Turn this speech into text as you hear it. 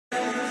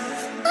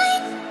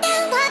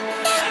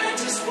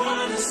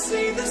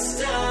see the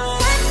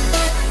stars.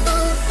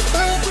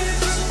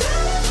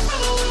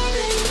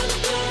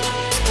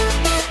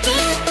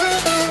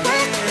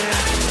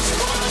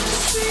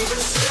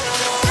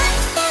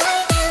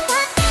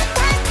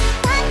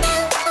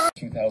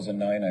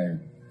 I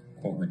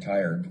quote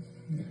retired.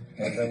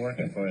 How's that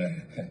working for you?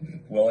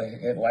 Well,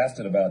 it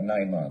lasted about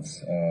 9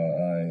 months.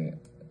 And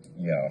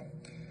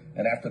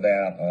after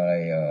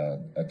that,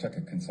 I took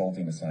a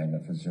consulting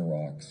assignment for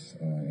Xerox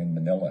in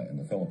Manila in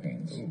the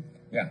Philippines. Ooh.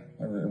 Yeah,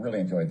 I really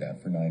enjoyed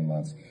that for 9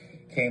 months.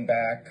 Came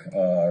back,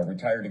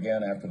 retired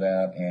again after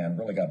that, and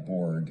really got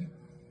bored.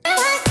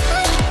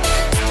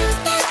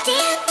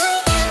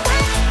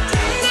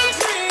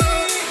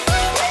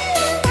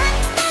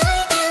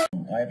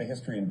 I have a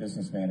history in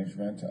business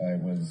management. I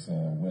was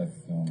with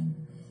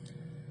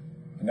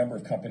a number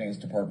of companies,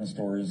 department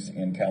stores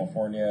in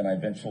California, and I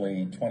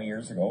eventually, over 20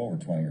 years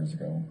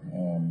ago,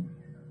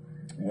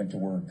 went to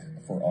work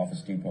for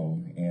Office Depot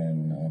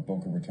in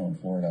Boca Raton,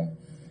 Florida.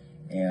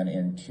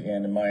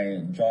 And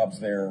my jobs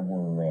there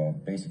were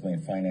basically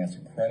in finance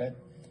and credit.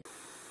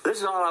 This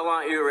is all I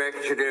want you,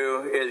 Rick, to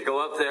do is go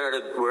up there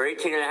we're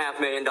 $18.5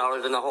 million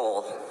in the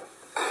hole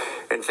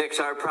and fix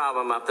our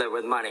problem up there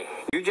with money.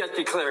 You just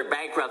declared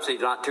bankruptcy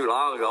not too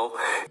long ago.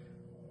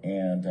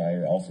 And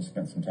I also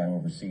spent some time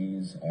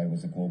overseas. I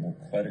was a global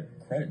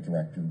credit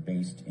director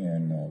based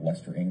in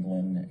Leicester,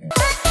 England.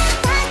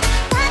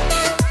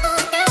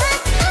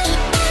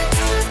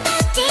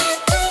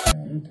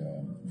 And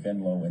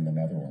Venlo in the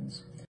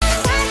Netherlands.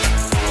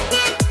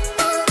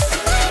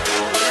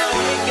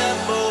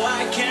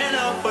 I can't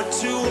help but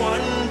to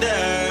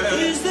wonder,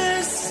 is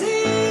this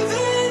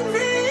even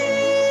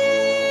real?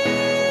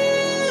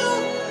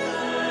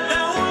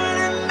 Now when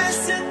I'm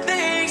missing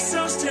things,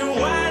 so still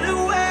wide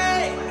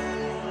awake.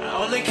 I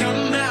only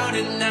come out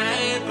at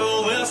night,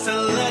 but we're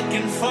still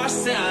looking for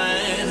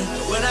sign.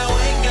 When I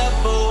wake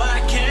up, oh, I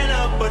can't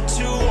help but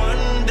to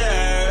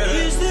wonder,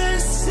 is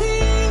this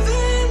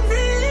even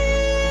real?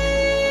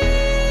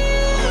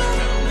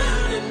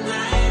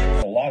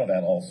 A lot of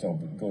that also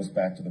goes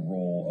back to the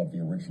role of the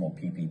original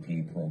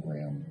PPP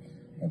program,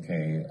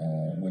 okay,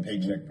 with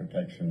paycheck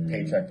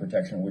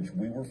protection, which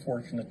we were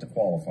fortunate to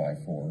qualify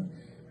for,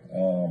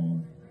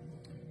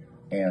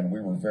 and we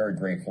were very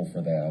grateful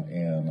for that.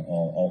 And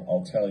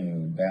I'll tell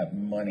you, that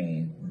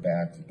money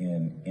back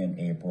in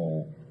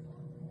April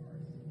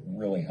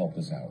really helped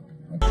us out.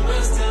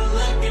 We're still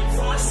looking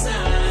for a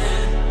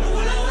sign.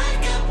 When I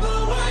wake up,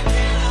 oh, I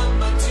can't help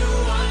but to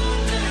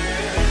wonder,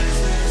 is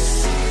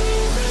this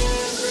even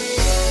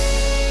real?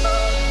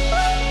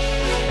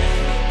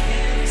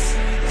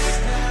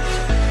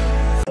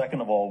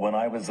 Second of all, when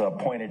I was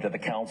appointed to the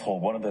council,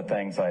 one of the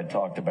things I had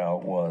talked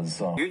about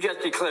was... You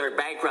just declared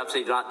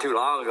bankruptcy not too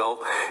long ago.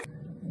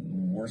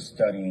 We're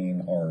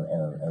studying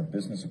our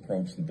business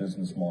approach, the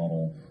business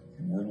model.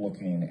 We're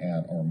looking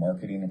at our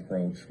marketing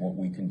approach, what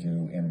we can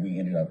do, and we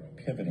ended up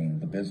pivoting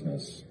the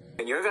business.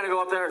 And you're going to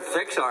go up there and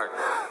fix our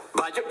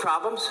budget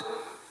problems?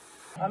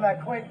 I'm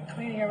at Quick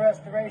Cleaning and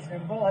Restoration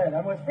in Bullhead.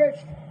 I'm with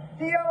Rich,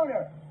 the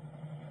owner.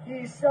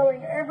 He's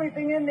selling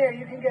everything in there.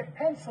 You can get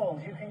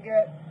pencils. You can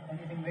get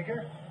anything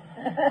bigger.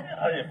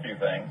 I'll do a few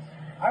things.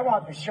 I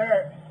want the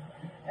shirt.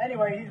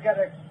 Anyway, he's got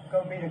to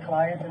go meet a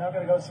client, and I'm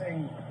going to go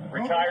sing.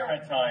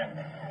 Retirement time.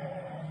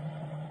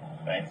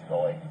 Thanks,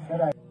 Billy.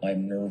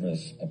 I'm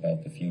nervous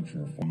about the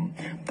future.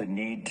 The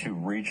need to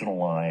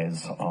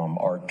regionalize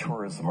our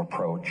tourism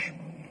approach,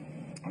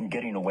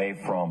 getting away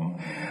from...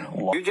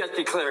 You just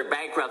declared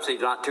bankruptcy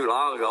not too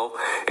long ago.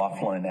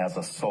 Laughlin as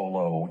a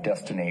solo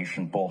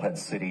destination, Bullhead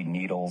City,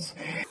 Needles.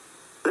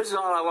 This is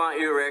all I want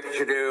you, Rick,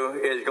 to do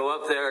is go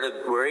up there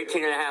we're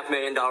 $18.5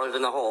 million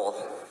in the hole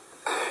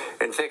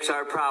and fix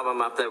our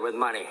problem up there with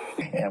money.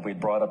 And we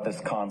brought up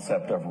this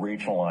concept of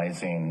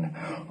regionalizing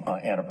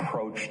an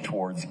approach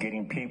towards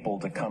getting people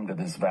to come to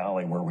this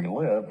valley where we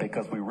live,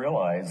 because we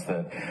realize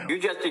that... You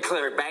just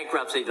declared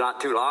bankruptcy not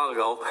too long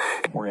ago.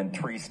 We're in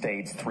 3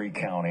 states, 3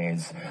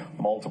 counties,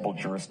 multiple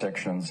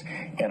jurisdictions,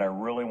 and I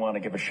really want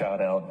to give a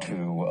shout out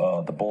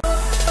to the Bull...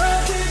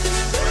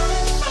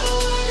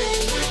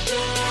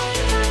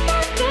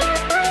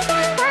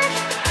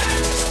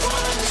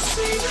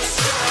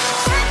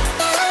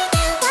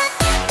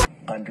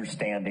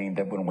 Understanding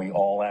that when we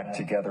all act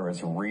together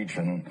as a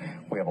region,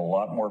 we have a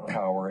lot more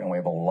power and we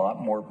have a lot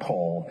more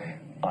pull.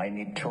 I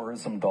need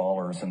tourism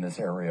dollars in this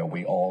area.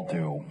 We all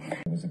do.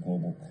 I was a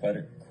global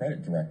credit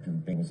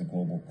director. I was a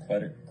global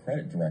credit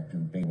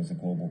director. I was a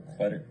global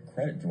credit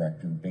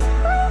director.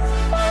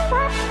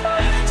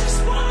 I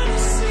just want to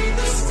see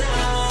the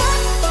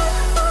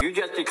stars. You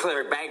just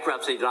declared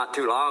bankruptcy not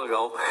too long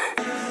ago.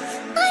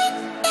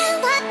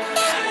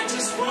 I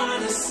just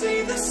want to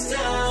see the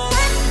stars.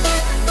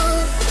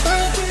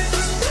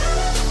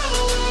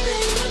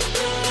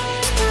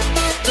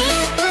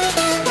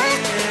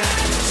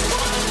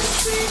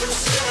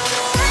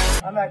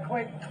 I'm at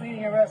Quick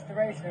Cleaning and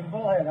Restoration in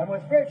Bullhead. I'm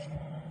with Rich,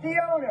 the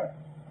owner.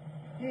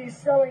 He's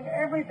selling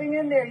everything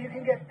in there. You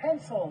can get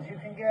pencils. You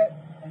can get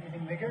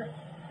anything bigger.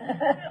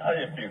 I'll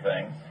do a few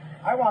things.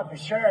 I want the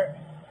shirt.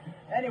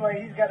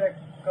 Anyway, he's got to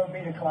go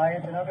meet a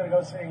client, and I'm going to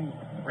go sing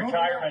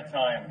Retirement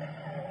time.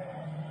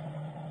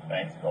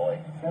 Thanks, Billy.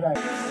 Good night.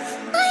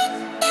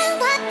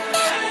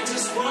 I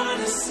just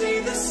wanna see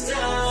the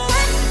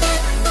stars.